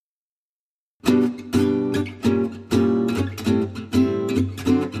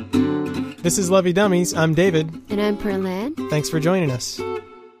This is Lovey Dummies. I'm David. And I'm Perlan. Thanks for joining us.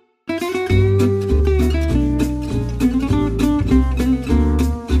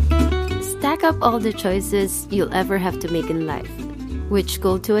 Stack up all the choices you'll ever have to make in life. Which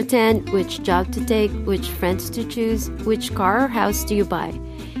school to attend, which job to take, which friends to choose, which car or house do you buy.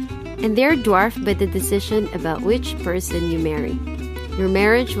 And they're dwarfed by the decision about which person you marry. Your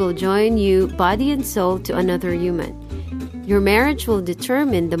marriage will join you body and soul to another human. Your marriage will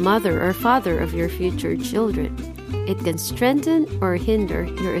determine the mother or father of your future children. It can strengthen or hinder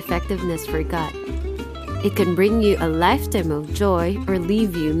your effectiveness for God. It can bring you a lifetime of joy or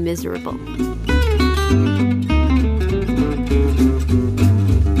leave you miserable.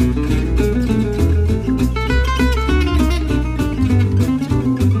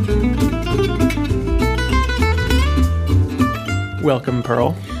 Welcome,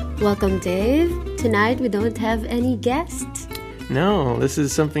 Pearl. Welcome, Dave. Tonight we don't have any guests. No, this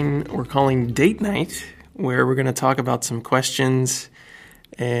is something we're calling Date Night, where we're going to talk about some questions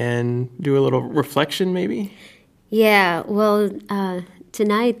and do a little reflection, maybe? Yeah, well,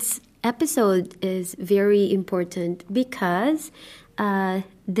 tonight's episode is very important because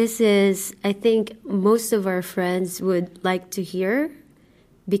this is, I think, most of our friends would like to hear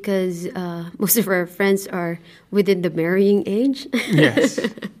because most of our friends are within the marrying age. Yes.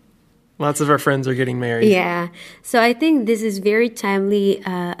 Lots of our friends are getting married. Yeah. So I think this is very timely,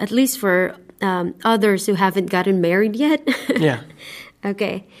 at least for others who haven't gotten married yet. Yeah.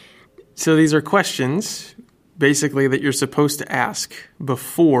 Okay. So these are questions, basically, that you're supposed to ask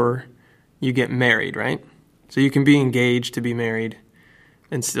before you get married, right? So you can be engaged to be married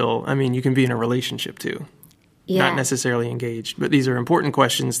and still, you can be in a relationship too. Yeah. Not necessarily engaged, but these are important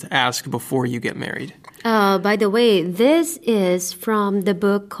questions to ask before you get married. By the way, this is from the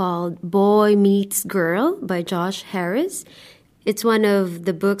book called Boy Meets Girl by Josh Harris. It's one of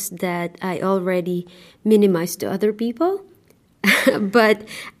the books that I already minimized to other people, but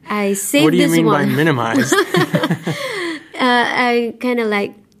I saved this one. What do you mean by minimized? I kind of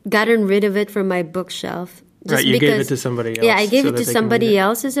gotten rid of it from my bookshelf. Right, you gave it to somebody else. Yeah, I gave it to somebody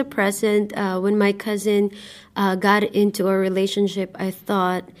else as a present. When my cousin got into a relationship, I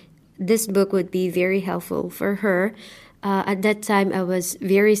thought this book would be very helpful for her. At that time, I was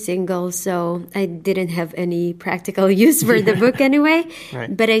very single, so I didn't have any practical use for the book anyway.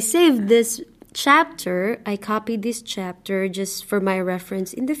 Right. But I saved this chapter. I copied this chapter just for my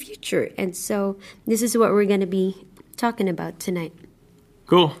reference in the future. And so this is what we're going to be talking about tonight.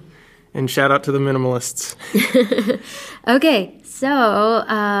 Cool. And shout out to the minimalists. Okay,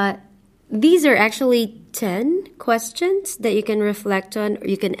 so these are actually 10 questions that you can reflect on, or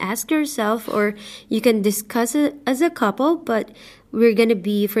you can ask yourself, or you can discuss it as a couple. But we're going to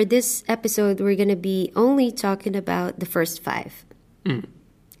be, for this episode, we're going to be only talking about the first 5.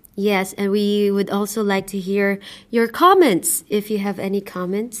 Yes, and we would also like to hear your comments, if you have any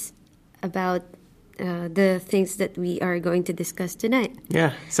comments about the things that we are going to discuss tonight.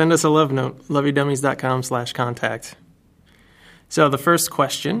 Yeah, send us a love note, loveyDummies.com/contact. So the first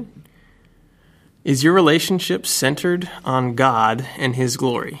question, is your relationship centered on God and His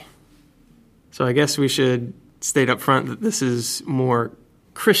glory? So I guess we should state up front that this is more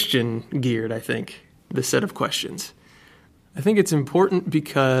Christian geared, I think, this set of questions. I think it's important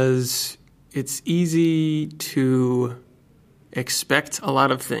because it's easy to expect a lot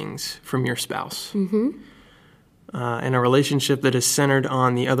of things from your spouse. And a relationship that is centered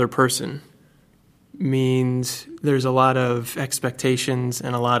on the other person means there's a lot of expectations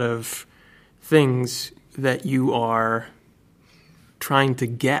and a lot of things that you are trying to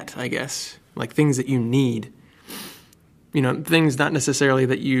get, I guess, like things that you need. Things not necessarily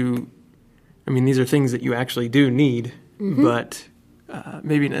that these are things that you actually do need, but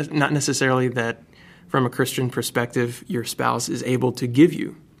maybe not necessarily that from a Christian perspective, your spouse is able to give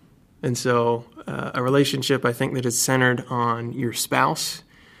you. And so a relationship, I think, that is centered on your spouse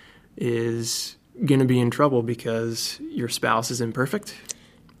is going to be in trouble because your spouse is imperfect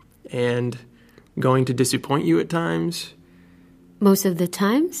and going to disappoint you at times. Most of the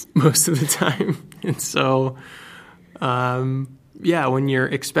times? Most of the time. And so, when you're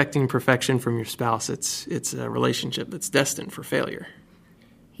expecting perfection from your spouse, it's a relationship that's destined for failure.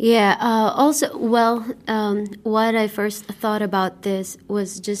 Yeah. What I first thought about this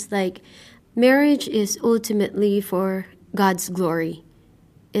was just like marriage is ultimately for God's glory.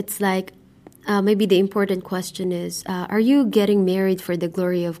 It's like maybe the important question is, are you getting married for the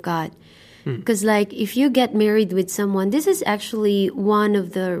glory of God? Because if you get married with someone, this is actually one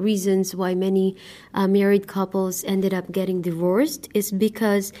of the reasons why many married couples ended up getting divorced is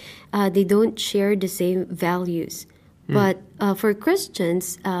because they don't share the same values. But for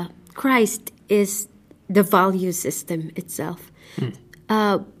Christians, Christ is the value system itself.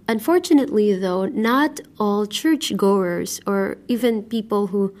 Unfortunately, though, not all churchgoers or even people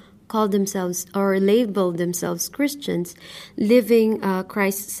who call themselves or label themselves Christians living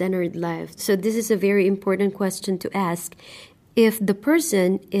Christ-centered lives. So this is a very important question to ask. If the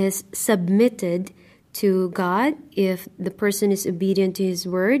person is submitted to God, if the person is obedient to His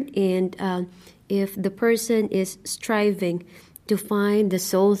word, and if the person is striving to find the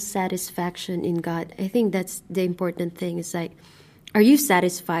soul satisfaction in God, I think that's the important thing. It's like, are you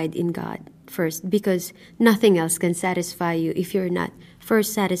satisfied in God first? Because nothing else can satisfy you if you're not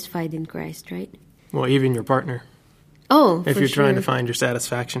first satisfied in Christ, right? Well, even your partner. Oh, if for you're trying to sure. find your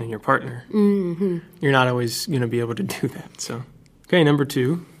satisfaction in your partner, you're not always going to be able to do that. So, okay, number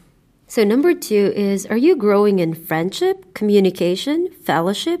 2. So number 2 is, are you growing in friendship, communication,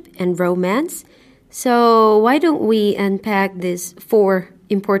 fellowship, and romance? So why don't we unpack these 4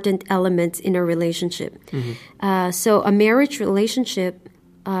 important elements in a relationship? So a marriage relationship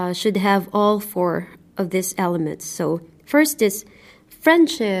should have all 4 of these elements. So first is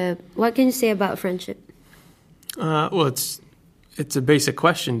friendship. What can you say about friendship? Well, it's a basic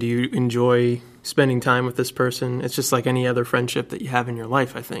question. Do you enjoy spending time with this person? It's just like any other friendship that you have in your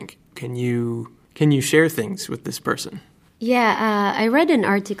life, I think. Can you share things with this person? Yeah, I read an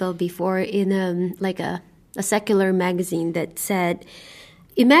article before in a secular magazine that said,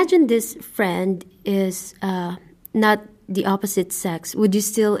 imagine this friend is not the opposite sex. Would you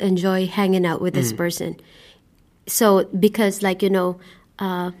still enjoy hanging out with this person? So because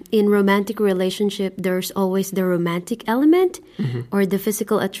in romantic relationship, there's always the romantic element or the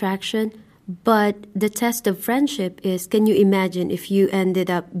physical attraction. But the test of friendship is, can you imagine if you ended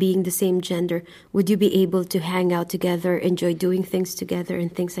up being the same gender, would you be able to hang out together, enjoy doing things together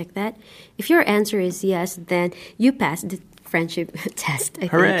and things like that? If your answer is yes, then you passed the friendship test, I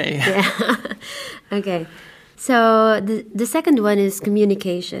Hooray. think. Yeah. Okay. So the second one is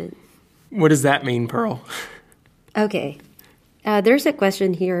communication. What does that mean, Pearl? Okay. There's a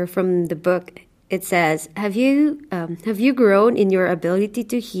question here from the book. It says, have you grown in your ability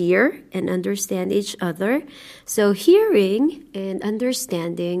to hear and understand each other? So hearing and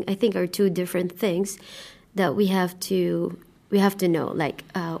understanding, I think, are 2 different things that we have to know. Like,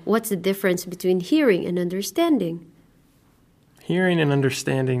 what's the difference between hearing and understanding? Hearing and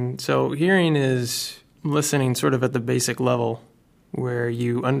understanding. So hearing is listening sort of at the basic level, where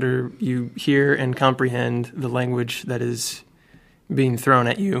you hear and comprehend the language that is being thrown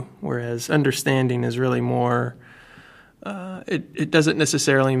at you, whereas understanding is really more, it doesn't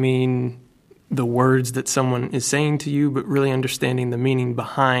necessarily mean the words that someone is saying to you, but really understanding the meaning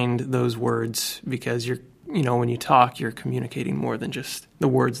behind those words, because when you talk, you're communicating more than just the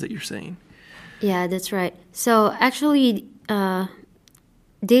words that you're saying. Yeah, that's right. So actually,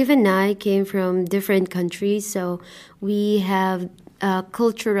 Dave and I came from different countries, so we have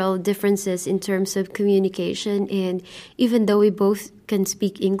cultural differences in terms of communication, and even though we both can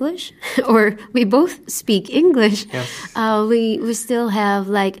speak English or we both speak English, Yes. we still have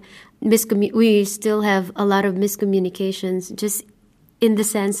we still have a lot of miscommunications, just in the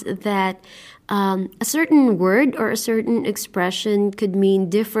sense that a certain word or a certain expression could mean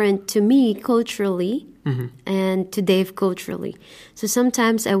different to me culturally and to Dave culturally. So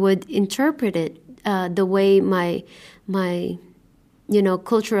sometimes I would interpret it the way my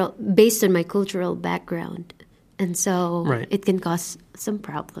cultural, based on my cultural background. And so It can cause some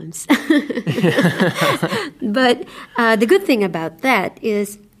problems. But the good thing about that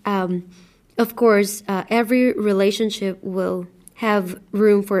is, of course, every relationship will have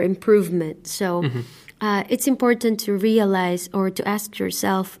room for improvement. So it's important to realize or to ask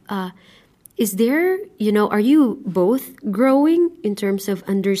yourself, is there, are you both growing in terms of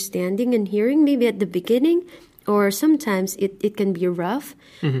understanding and hearing, maybe at the beginning? Or sometimes it can be rough,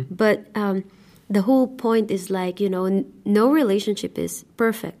 but the whole point is no relationship is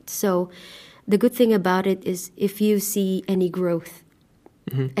perfect. So the good thing about it is if you see any growth,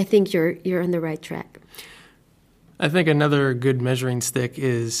 I think you're on the right track. I think another good measuring stick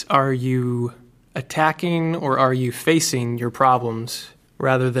is, are you attacking or are you facing your problems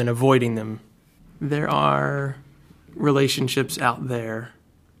rather than avoiding them? There are relationships out there,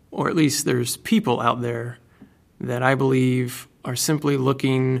 or at least there's people out there that I believe are simply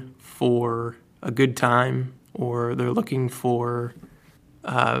looking for a good time, or they're looking for,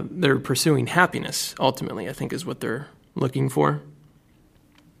 they're pursuing happiness, ultimately, I think is what they're looking for.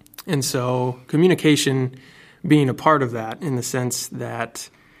 And so communication being a part of that, in the sense that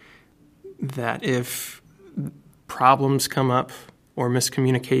if problems come up or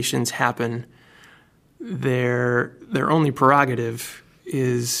miscommunications happen, their only prerogative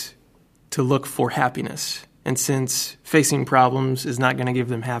is to look for happiness. And since facing problems is not going to give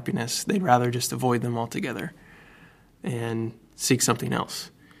them happiness, they'd rather just avoid them altogether and seek something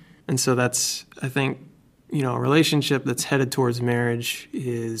else. And so that's, I think, a relationship that's headed towards marriage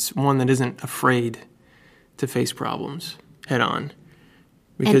is one that isn't afraid to face problems head on.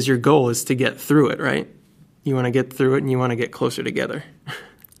 Because your goal is to get through it, right? You want to get through it and you want to get closer together.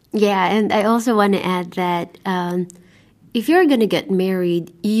 Yeah, and I also want to add that if you're going to get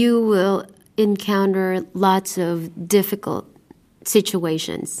married, you will encounter lots of difficult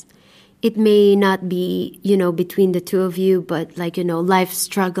situations. It may not be, between the two of you, but life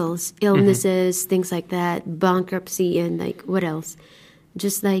struggles, illnesses, things like that, bankruptcy, and what else?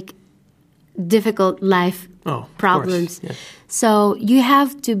 Just difficult life problems. Yeah. So you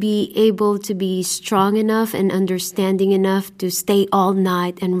have to be able to be strong enough and understanding enough to stay all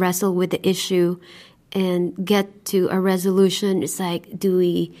night and wrestle with the issue and get to a resolution. It's do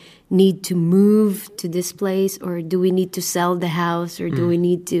we need to move to this place, or do we need to sell the house, or do we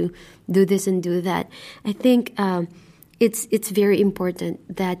need to do this and do that? I think it's very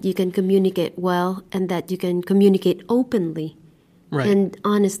important that you can communicate well and that you can communicate openly. Right. And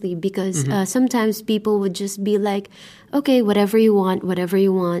honestly, because sometimes people would just be okay, whatever you want,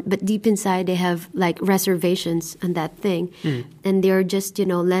 but deep inside they have reservations on that thing, and they're just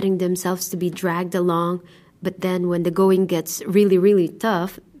letting themselves to be dragged along. But then when the going gets really, really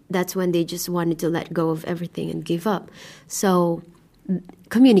tough, that's when they just wanted to let go of everything and give up. So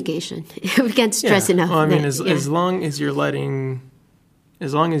communication, we can't stress enough. Well, I mean, as long as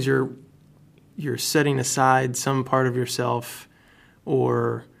you're setting aside some part of yourself,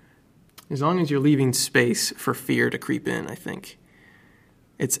 or as long as you're leaving space for fear to creep in, I think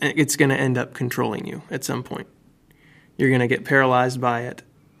it's going to end up controlling you at some point. You're going to get paralyzed by it,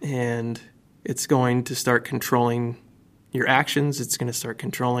 and it's going to start controlling your actions. It's going to start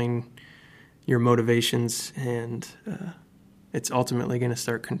controlling your motivations, and it's ultimately going to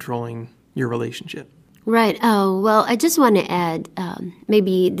start controlling your relationship. Right. Oh, well, I just want to add,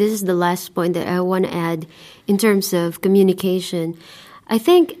 maybe this is the last point that I want to add in terms of communication. I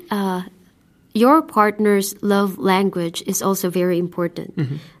think your partner's love language is also very important.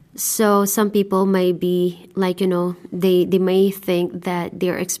 Mm-hmm. So some people may be they may think that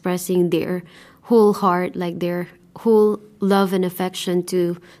they're expressing their whole heart, their whole love and affection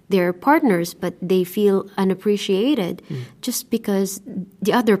to their partners, but they feel unappreciated just because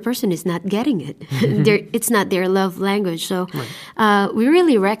the other person is not getting it. It's not their love language. So we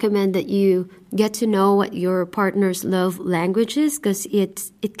really recommend that you get to know what your partner's love language is, because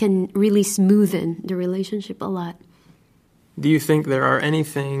it can really smoothen the relationship a lot. Do you think there are any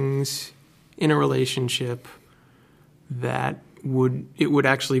things in a relationship that it would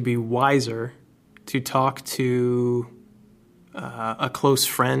actually be wiser to talk to a close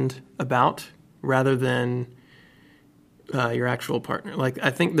friend about, rather than your actual partner?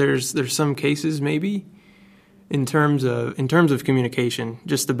 I think there's some cases maybe in terms of communication,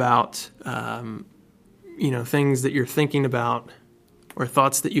 just about things that you're thinking about or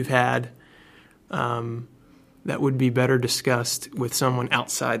thoughts that you've had that would be better discussed with someone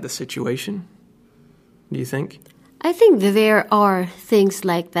outside the situation. Do you think? I think that there are things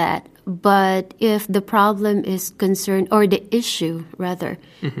like that. But if the problem is concerned, or the issue rather,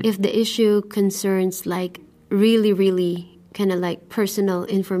 if the issue concerns really, really kind of personal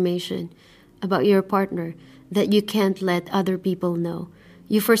information about your partner that you can't let other people know,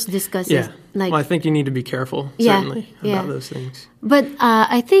 you first discuss it. Well, I think you need to be careful, certainly, about those things. But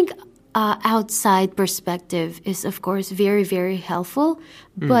I think outside perspective is, of course, very, very helpful.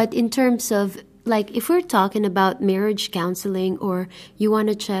 But in terms of if we're talking about marriage counseling, or you want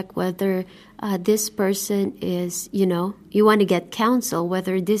to check whether this person is, you want to get counsel,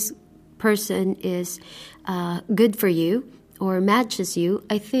 whether this person is good for you or matches you,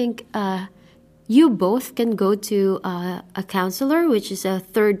 I think you both can go to a counselor, which is a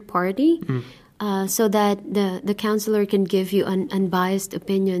third party, so that the counselor can give you an unbiased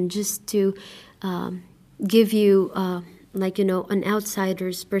opinion, just to give you, an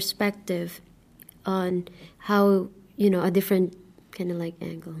outsider's perspective on how, a different kind of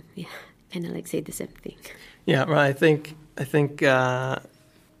angle. Yeah, kind of say the same thing. Yeah, well, I think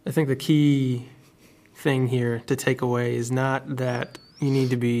the key thing here to take away is not that you need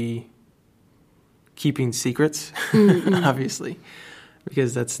to be keeping secrets, obviously,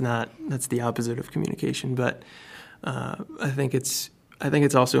 because that's the opposite of communication. But I think it's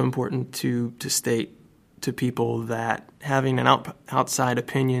also important to state to people that having an outside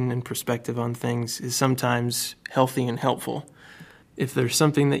opinion and perspective on things is sometimes healthy and helpful. If there's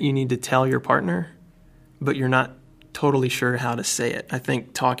something that you need to tell your partner, but you're not totally sure how to say it, I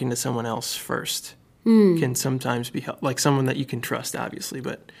think talking to someone else first can sometimes be like someone that you can trust, obviously,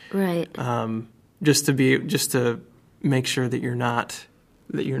 but Right. just to make sure that you're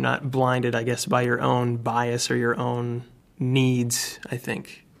not blinded, I guess, by your own bias or your own needs, I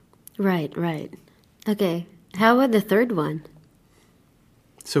think. Right. Okay. How about the third one?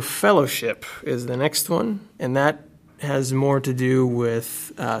 So fellowship is the next one, and that has more to do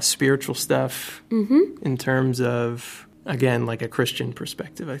with spiritual stuff in terms of, again, like a Christian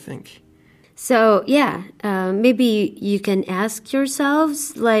perspective, I think. So, yeah, maybe you can ask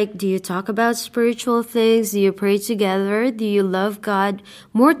yourselves, like, do you talk about spiritual things? Do you pray together? Do you love God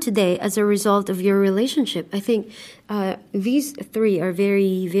more today as a result of your relationship? I think these three are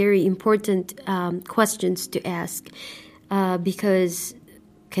very, very important questions to ask because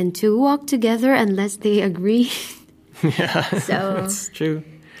can two walk together unless they agree? Yeah, So that's true.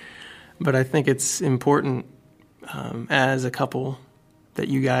 But I think it's important as a couple that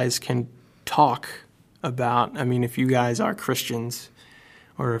you guys can talk about. I mean, if you guys are Christians,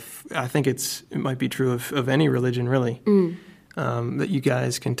 or if I think it might be true of any religion, really, that you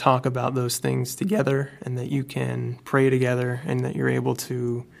guys can talk about those things together, and that you can pray together, and that you're able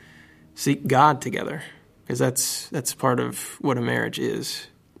to seek God together, because that's part of what a marriage is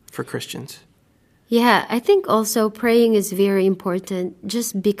for Christians. Yeah, I think also praying is very important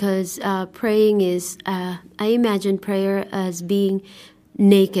just because praying is, I imagine prayer as being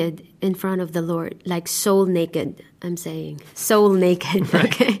naked in front of the Lord, like soul naked, I'm saying. Soul naked,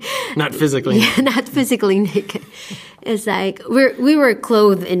 okay? Not physically. Yeah, not physically naked. It's like we were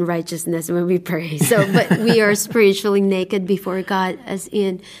clothed in righteousness when we pray. So, but we are spiritually naked before God, as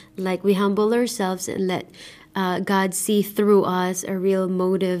in, like, we humble ourselves and let God see through us our real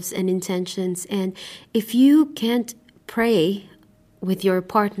motives and intentions. And if you can't pray with your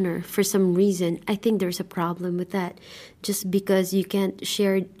partner for some reason, I think there's a problem with that. Just because you can't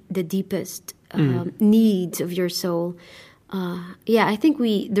share the deepest needs of your soul. Yeah, I think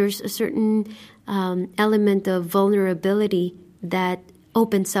there's a certain element of vulnerability that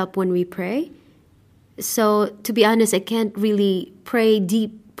opens up when we pray. So to be honest, I can't really pray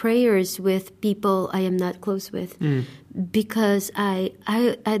deep prayers with people I am not close with because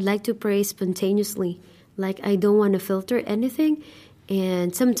I'd like to pray spontaneously. Like, I don't want to filter anything.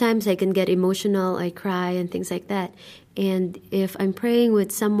 And sometimes I can get emotional, I cry and things like that. And if I'm praying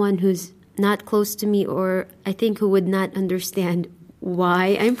with someone who's not close to me, or I think who would not understand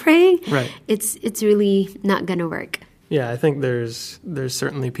why I'm praying, right, it's really not going to work. Yeah, I think there's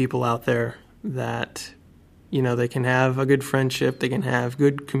certainly people out there that, you know, they can have a good friendship, they can have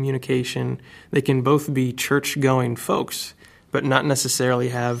good communication, they can both be church-going folks, but not necessarily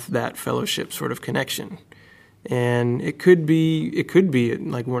have that fellowship sort of connection. And it could be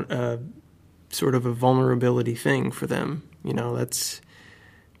like sort of a vulnerability thing for them. You know, that's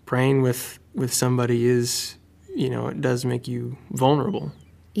praying with somebody is, you know, it does make you vulnerable.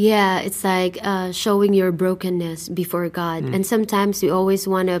 Yeah, it's like showing your brokenness before God. And sometimes we always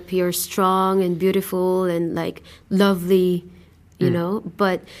want to appear strong and beautiful and like lovely, you know,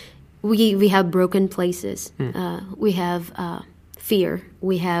 but we have broken places. We have fear.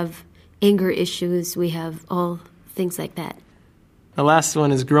 We have anger issues. We have all things like that. The last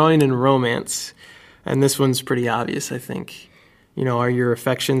one is growing in romance. And this one's pretty obvious, I think. You know, are your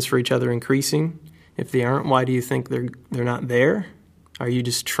affections for each other increasing? If they aren't, why do you think they're not there? Are you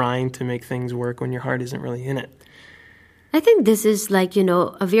just trying to make things work when your heart isn't really in it? I think this is like, you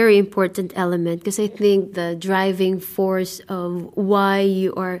know, a very important element because I think the driving force of why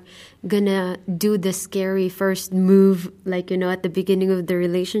you are gonna do the scary first move, like, you know, at the beginning of the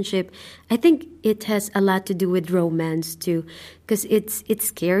relationship, I think it has a lot to do with romance too, because it's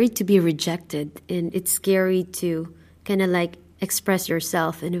scary to be rejected and it's scary to kind of like express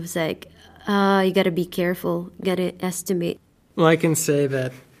yourself, and it was like, you gotta be careful, you gotta estimate. Well, I can say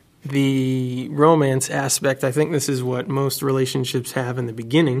that the romance aspect, I think this is what most relationships have in the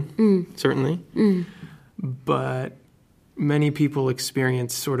beginning, certainly. But many people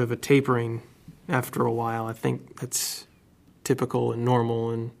experience sort of a tapering after a while. I think that's typical and normal.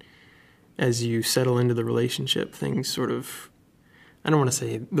 And as you settle into the relationship, things sort of, I don't want to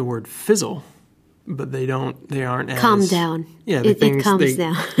say the word fizzle, but they aren't as... Calm down. Yeah, it calms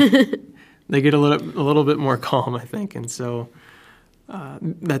down. They get a little bit more calm, I think. And so...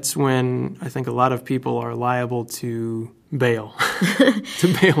 that's when I think a lot of people are liable to bail,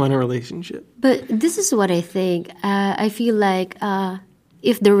 in a relationship. But this is what I think. I feel like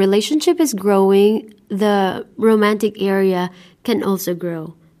if the relationship is growing, the romantic area can also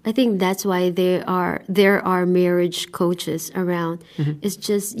grow. I think that's why there are marriage coaches around. It's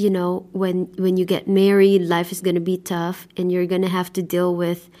just, when you get married, life is going to be tough, and you're going to have to deal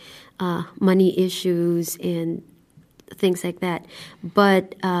with money issues and things like that.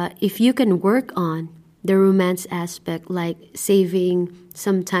 But if you can work on the romance aspect, like saving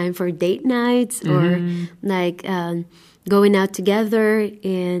some time for date nights, or like going out together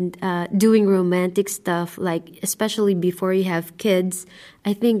and doing romantic stuff, like especially before you have kids,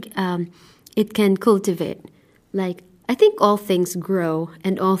 I think it can cultivate. Like, I think all things grow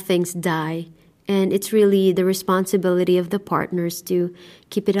and all things die, and it's really the responsibility of the partners to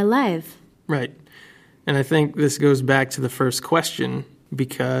keep it alive. Right. And I think this goes back to the first question,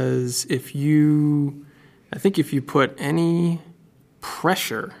 because if you put any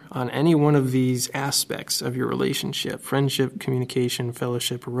pressure on any one of these aspects of your relationship, friendship, communication,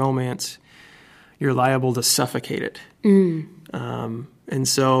 fellowship, romance, you're liable to suffocate it. And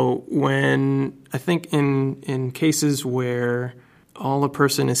so when I think in cases where all a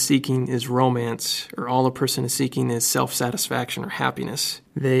person is seeking is romance, or all a person is seeking is self-satisfaction or happiness,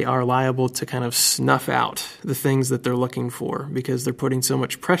 they are liable to kind of snuff out the things that they're looking for because they're putting so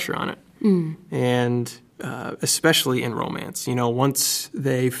much pressure on it. And especially in romance, once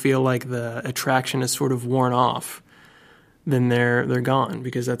they feel like the attraction is sort of worn off, then they're gone,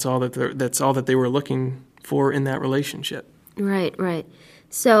 because that's all that they were looking for in that relationship. Right.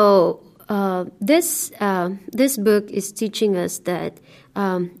 So this book is teaching us that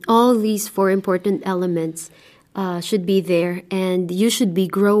all these 4 important elements should be there, and you should be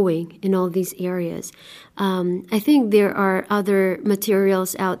growing in all these areas. I think there are other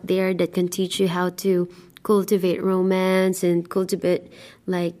materials out there that can teach you how to cultivate romance and cultivate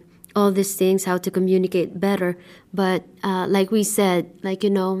like all these things, how to communicate better. But like we said,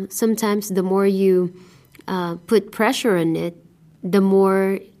 sometimes the more you put pressure on it, the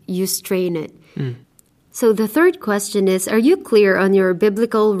more you strain it. So the third question is, are you clear on your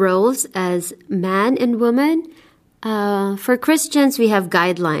biblical roles as man and woman? For Christians, we have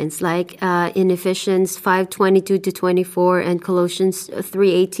guidelines like in Ephesians 5:22-24 and Colossians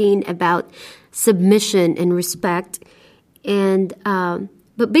 3:18 about submission and respect. And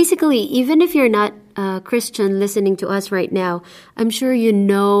but basically, even if you're not a Christian listening to us right now, I'm sure you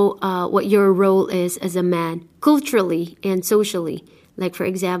know what your role is as a man, culturally and socially. Like, for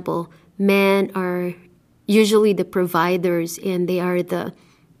example, men are usually the providers, and they are the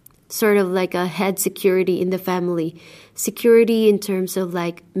sort of like a head security in the family. Security in terms of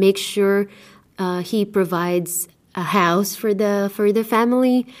like make sure he provides a house for the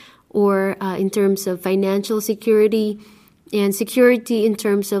family, or in terms of financial security, and security in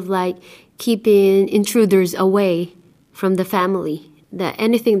terms of like keeping intruders away from the family,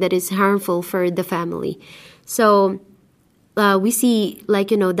 anything that is harmful for the family. So we see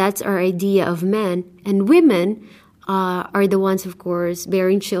that's our idea of men, and women are the ones, of course,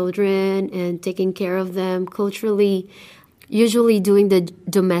 bearing children and taking care of them culturally, usually doing the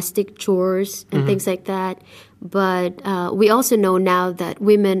domestic chores and things like that. But we also know now that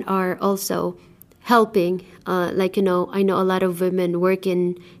women are also helping. I know a lot of women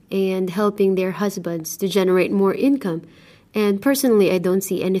working and helping their husbands to generate more income. And personally, I don't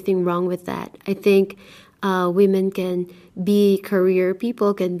see anything wrong with that. I think women can be career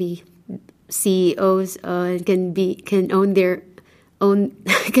people, can be CEOs, can own their own,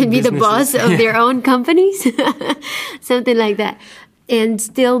 can be the boss of their own companies, something like that, and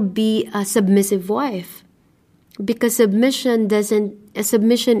still be a submissive wife, because submission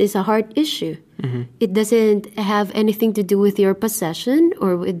is a heart issue. It doesn't have anything to do with your possession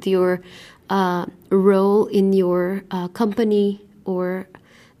or with your role in your company, or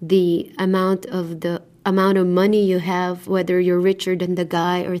the amount of money you have, whether you're richer than the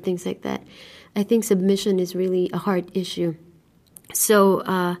guy or things like that. I think submission is really a heart issue. So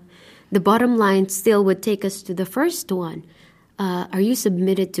the bottom line still would take us to the first one. Are you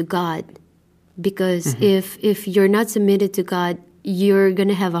submitted to God? Because if you're not submitted to God, you're going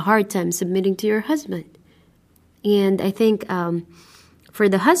to have a hard time submitting to your husband. And I think for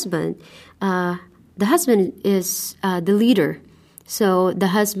the husband is the leader. So the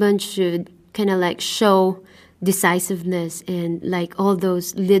husband should kind of like show decisiveness and like all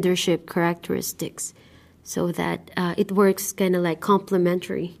those leadership characteristics, so that it works kind of like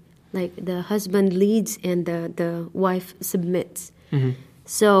complementary. Like the husband leads and the wife submits.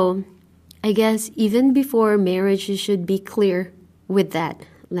 So I guess even before marriage, you should be clear with that.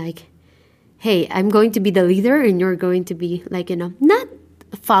 Like, hey, I'm going to be the leader and you're going to be not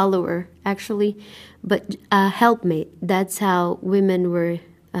a follower actually, but a helpmate. That's how women were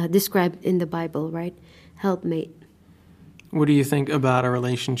described in the Bible, right? Helpmate. What do you think about a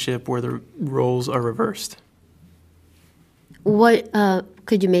relationship where the roles are reversed? What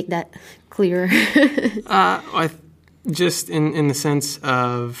could you make that clearer? Just in the sense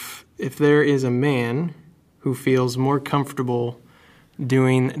of if there is a man who feels more comfortable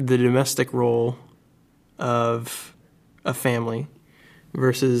doing the domestic role of a family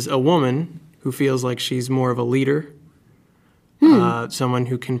versus a woman who feels like she's more of a leader, someone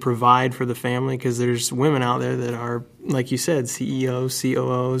who can provide for the family, because there's women out there that are, like you said, CEOs,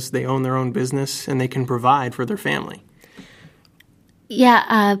 COOs, they own their own business, and they can provide for their family.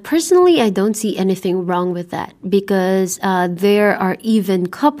 Yeah, personally, I don't see anything wrong with that because there are even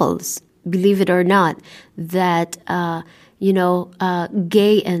couples, believe it or not, that,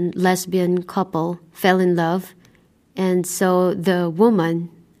 gay and lesbian couple fell in love. And so the woman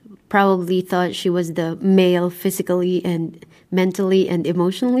probably thought she was the male physically and mentally and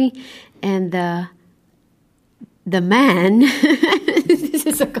emotionally. And the man, this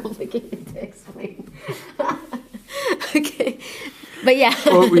is so complicated to explain. Okay. But yeah.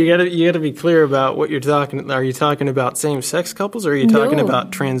 Well, you gotta be clear about what you're talking. Are you talking about same-sex couples, or are you talking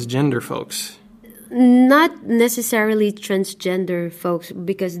about transgender folks? Not necessarily transgender folks,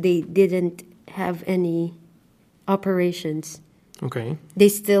 because they didn't have any operations. Okay. They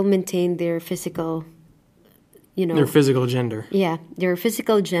still maintain their physical, their physical gender. Yeah, their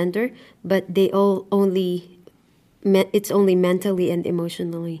physical gender, but they all it's only mentally and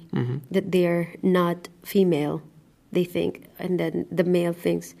emotionally that they're not female. They think, and then the male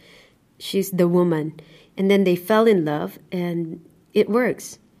thinks she's the woman, and then they fell in love, and it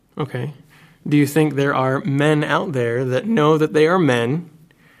works. Okay. Do you think there are men out there that know that they are men,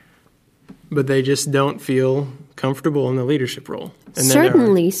 but they just don't feel comfortable in the leadership role? And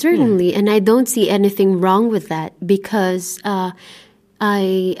Certainly, and I don't see anything wrong with that because I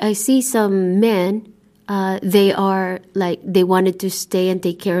see some men. They are like they wanted to stay and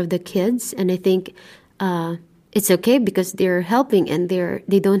take care of the kids, and I think. It's okay because they're helping and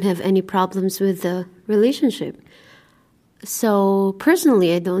they don't have any problems with the relationship. So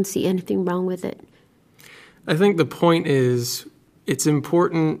personally, I don't see anything wrong with it. I think the point is it's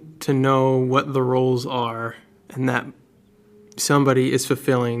important to know what the roles are and that somebody is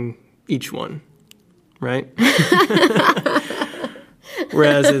fulfilling each one, right?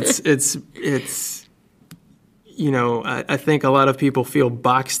 Whereas it's I think a lot of people feel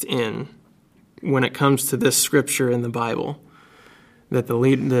boxed in when it comes to this scripture in the Bible, that the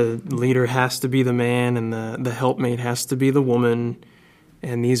leader has to be the man and the helpmate has to be the woman,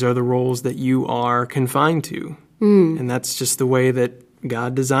 and these are the roles that you are confined to. And that's just the way that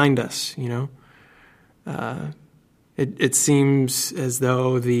God designed us, It seems as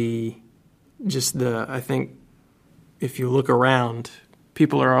though I think if you look around,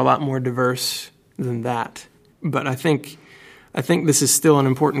 people are a lot more diverse than that. But I think this is still an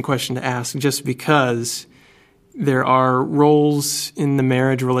important question to ask just because there are roles in the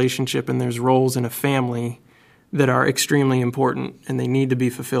marriage relationship and there's roles in a family that are extremely important and they need to be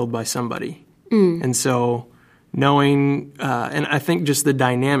fulfilled by somebody. And so knowing, and I think just the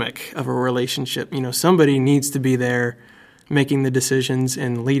dynamic of a relationship, somebody needs to be there making the decisions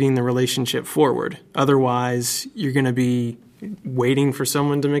and leading the relationship forward. Otherwise, you're going to be waiting for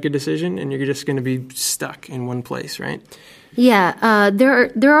someone to make a decision and you're just going to be stuck in one place, right? Yeah,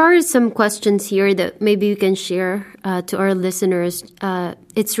 there are some questions here that maybe you can share to our listeners.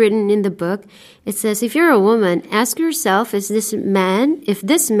 It's written in the book. It says, if you're a woman, ask yourself, if this man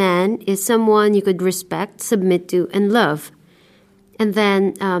is someone you could respect, submit to, and love. And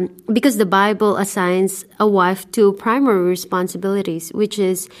then, because the Bible assigns a wife two primary responsibilities, which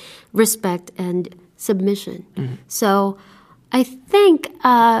is respect and submission. So I think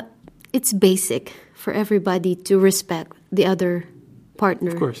it's basic for everybody to respect the other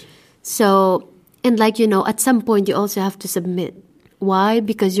partner. Of course. So, and at some point you also have to submit. Why?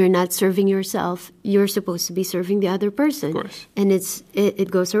 Because you're not serving yourself. You're supposed to be serving the other person. Of course. And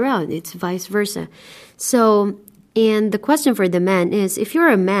it goes around. It's vice versa. So, and the question for the man is, if you're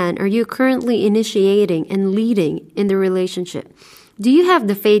a man, are you currently initiating and leading in the relationship? Do you have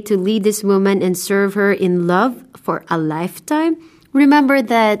the faith to lead this woman and serve her in love for a lifetime? Remember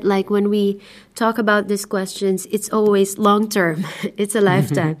that, when we talk about these questions, it's always long-term. It's a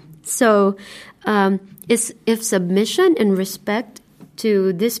lifetime. So if submission and respect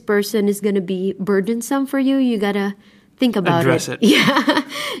to this person is going to be burdensome for you, you got to think about Address it. Yeah.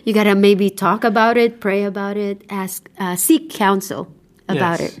 You got to maybe talk about it, pray about it, seek counsel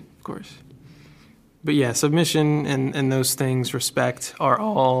about it. Of course. But yeah, submission and those things, respect, are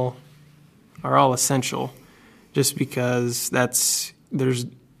all essential. Just because there's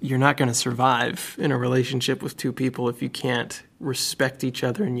you're not going to survive in a relationship with two people if you can't respect each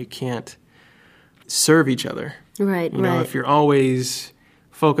other and you can't serve each other. Right, You know, if you're always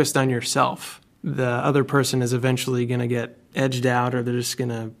focused on yourself, the other person is eventually going to get edged out, or they're just going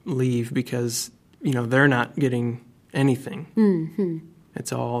to leave because, you know, they're not getting anything. Mm-hmm.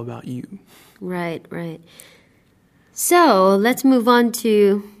 It's all about you. Right. So let's move on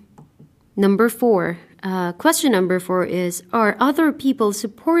to number 4. Question number 4 is, are other people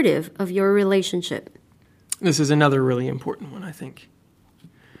supportive of your relationship? This is another really important one, I think.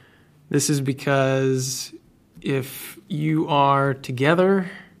 This is because if you are together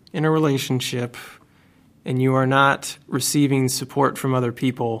in a relationship and you are not receiving support from other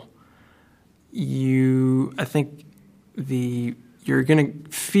people, I think you're going to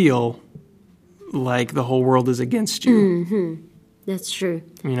feel like the whole world is against you. Mm-hmm. That's true.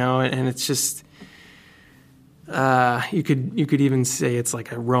 You know, and it's just, you could even say it's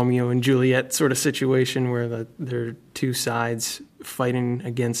like a Romeo and Juliet sort of situation where there are two sides fighting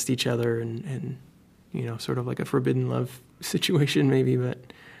against each other and you know, sort of like a forbidden love situation maybe, but...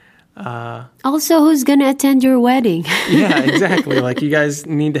 Also, who's going to attend your wedding? Yeah, exactly. Like, you guys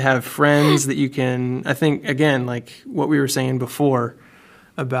need to have friends that you can, I think, again, like what we were saying before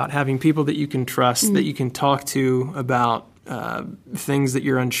about having people that you can trust, that you can talk to about things that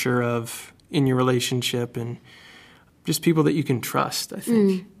you're unsure of in your relationship, and just people that you can trust, I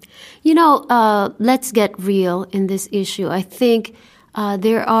think. You know, let's get real in this issue. I think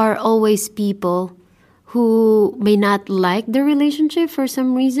there are always people who may not like the relationship for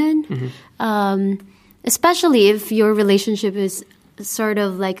some reason, especially if your relationship is sort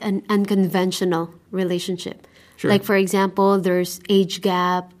of like an unconventional relationship. Sure. Like, for example, there's age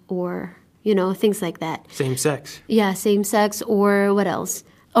gap or, you know, things like that. Same sex. Yeah, same sex, or what else?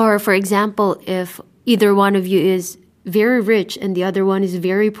 Or, for example, if either one of you is very rich and the other one is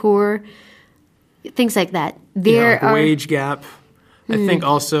very poor, things like that. There are wage gap. I think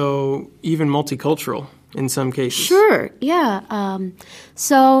also even multicultural in some cases. Sure, yeah.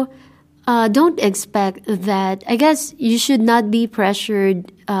 So don't expect that. I guess you should not be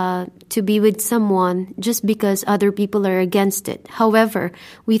pressured to be with someone just because other people are against it. However,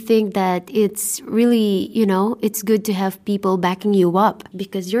 we think that it's really, you know, it's good to have people backing you up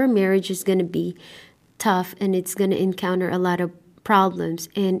because your marriage is going to be tough and it's going to encounter a lot of problems.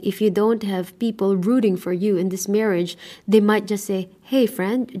 And if you don't have people rooting for you in this marriage, they might just say, hey,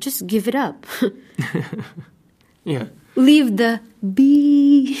 friend, just give it up. Yeah. Leave the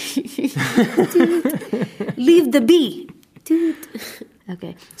B. Leave the B.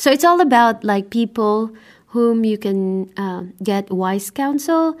 Okay. So it's all about like people whom you can get wise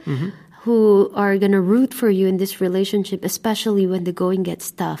counsel, who are going to root for you in this relationship, especially when the going gets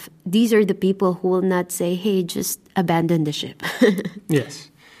tough. These are the people who will not say, hey, just abandon the ship.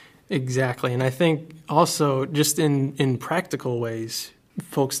 Yes, exactly. And I think also just in practical ways,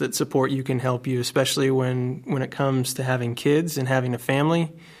 folks that support you can help you, especially when it comes to having kids and having a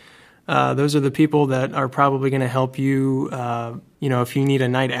family. Those are the people that are probably going to help you. You know, if you need a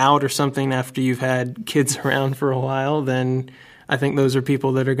night out or something after you've had kids around for a while, then I think those are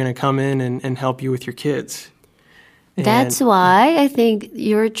people that are going to come in and help you with your kids. That's why I think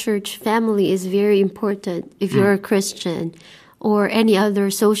your church family is very important if you're a Christian, or any other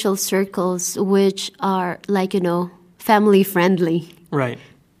social circles which are like, you know, family friendly. Right.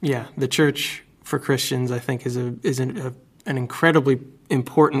 Yeah. The church for Christians, I think, is an incredibly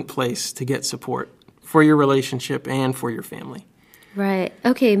important place to get support for your relationship and for your family. Right.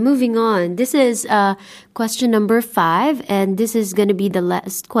 Okay, moving on. This is question number 5, and this is going to be the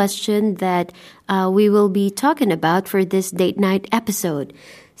last question that we will be talking about for this date night episode.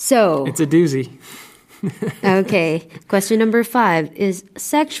 So it's a doozy. Okay. Question number 5 is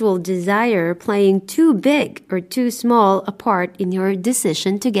sexual desire playing too big or too small a part in your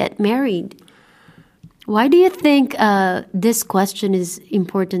decision to get married? Why do you think this question is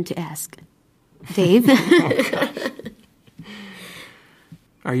important to ask, Dave?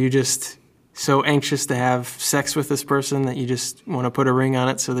 Are you just so anxious to have sex with this person that you just want to put a ring on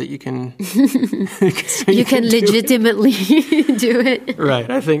it so that you can you can legitimately do it? Right.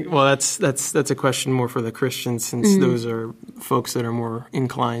 I think, well, that's a question more for the Christians, since those are folks that are more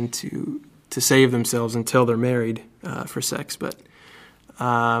inclined to save themselves until they're married for sex. But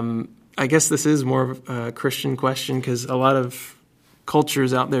I guess this is more of a Christian question, because a lot of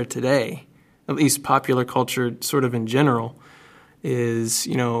cultures out there today, at least popular culture sort of in general, is,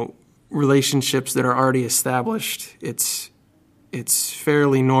 you know, relationships that are already established. It's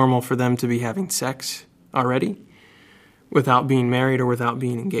fairly normal for them to be having sex already without being married or without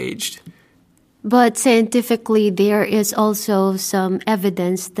being engaged. But scientifically, there is also some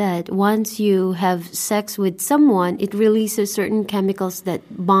evidence that once you have sex with someone, it releases certain chemicals that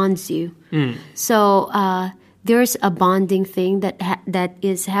bonds you. So there's a bonding thing that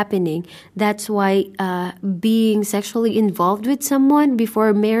is happening. That's why being sexually involved with someone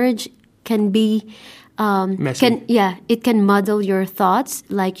before marriage can be messy. It can muddle your thoughts.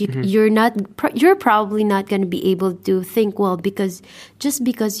 Like you're probably not going to be able to think well because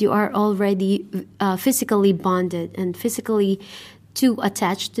you are already physically bonded and physically too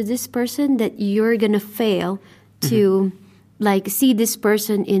attached to this person, that you're going to fail to like see this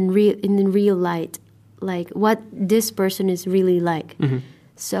person in real light, like what this person is really like.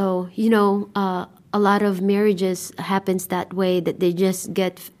 So a lot of marriages happens that way, that they just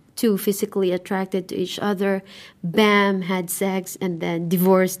get too physically attracted to each other, bam, had sex, and then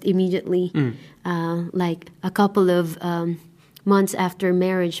divorced immediately, like a couple of months after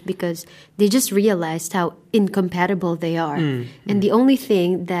marriage, because they just realized how incompatible they are. And the only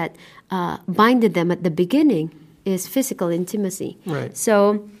thing that binded them at the beginning is physical intimacy. Right.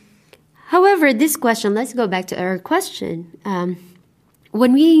 So, however, this question, let's go back to our question.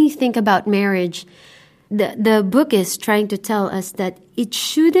 When we think about marriage, the book is trying to tell us that it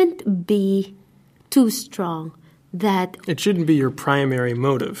shouldn't be too strong. That it shouldn't be your primary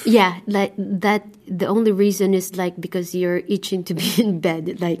motive. Yeah, like that. The only reason is like because you're itching to be in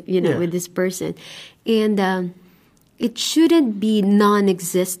bed, like with this person, and it shouldn't be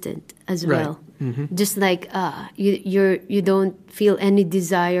non-existent as well. Just like you don't feel any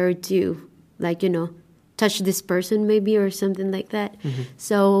desire to touch this person maybe or something like that.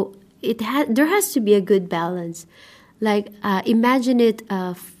 So there has to be a good balance. Like imagine it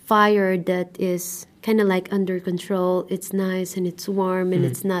a fire that is kind of like under control. It's nice and it's warm and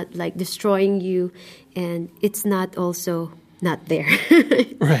it's not like destroying you, and it's not also not there.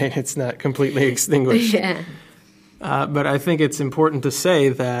 Right, it's not completely extinguished. Yeah. But I think it's important to say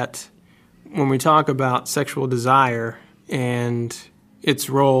that when we talk about sexual desire and its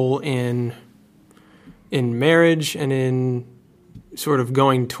role in marriage and in sort of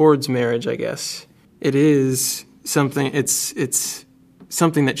going towards marriage, I guess, it is something. It's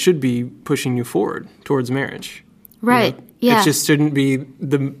something that should be pushing you forward towards marriage. Right. Yeah. It just shouldn't be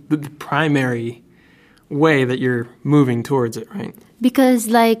the primary way that you're moving towards it, right? Because,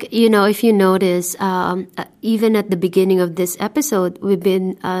 if you notice, even at the beginning of this episode, we've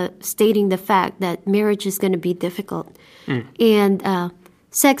been stating the fact that marriage is going to be difficult. And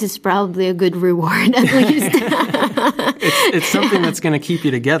sex is probably a good reward, at least. It's something that's going to keep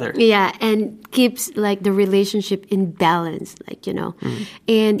you together. Yeah, and keeps, the relationship in balance,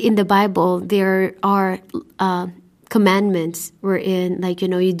 And in the Bible, there are commandments wherein,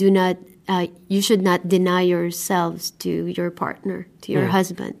 you should not deny yourselves to your partner, to your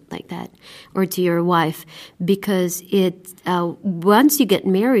husband, like that, or to your wife, because once you get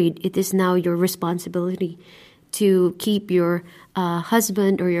married, it is now your responsibility to keep your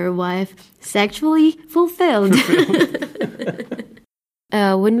husband or your wife sexually fulfilled.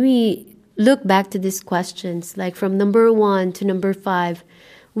 When we look back to these questions, like from number 1 to number 5,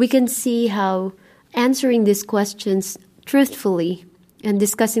 we can see how answering these questions truthfully and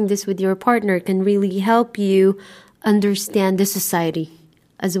discussing this with your partner can really help you understand the society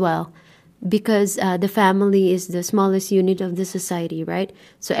as well. Because the family is the smallest unit of the society, right?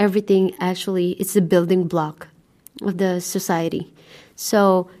 So everything actually, it's the building block of the society.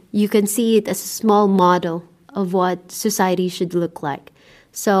 So you can see it as a small model of what society should look like.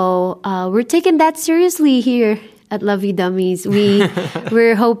 So we're taking that seriously here at Lovey Dummies.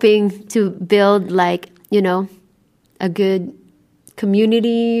 We're hoping to build a good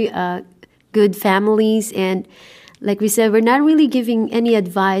community, good families, and like we said, we're not really giving any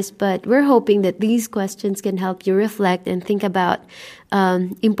advice, but we're hoping that these questions can help you reflect and think about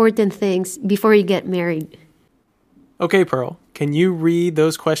important things before you get married. Okay, Pearl, can you read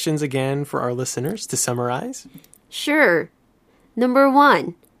those questions again for our listeners to summarize? Sure. Number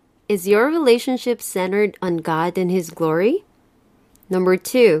 1, is your relationship centered on God and His glory? Number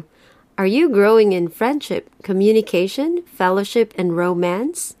 2, are you growing in friendship, communication, fellowship, and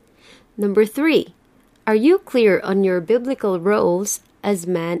romance? Number 3, are you clear on your biblical roles as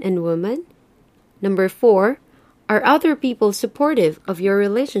man and woman? Number 4, are other people supportive of your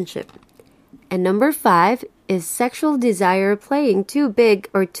relationship? And number 5, is sexual desire playing too big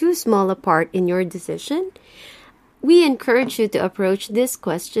or too small a part in your decision? We encourage you to approach these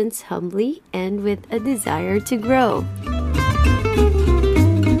questions humbly and with a desire to grow.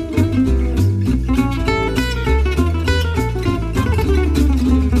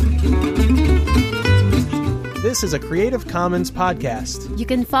 this is a Creative Commons podcast. You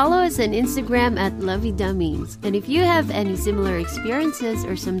can follow us on Instagram at Lovey Dummies. And if you have any similar experiences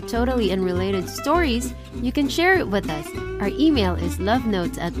or some totally unrelated stories, you can share it with us. Our email is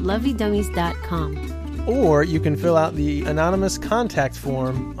lovenotes@loveydummies.com. Or you can fill out the anonymous contact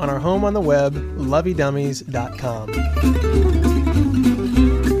form on our home on the web, loveydummies.com.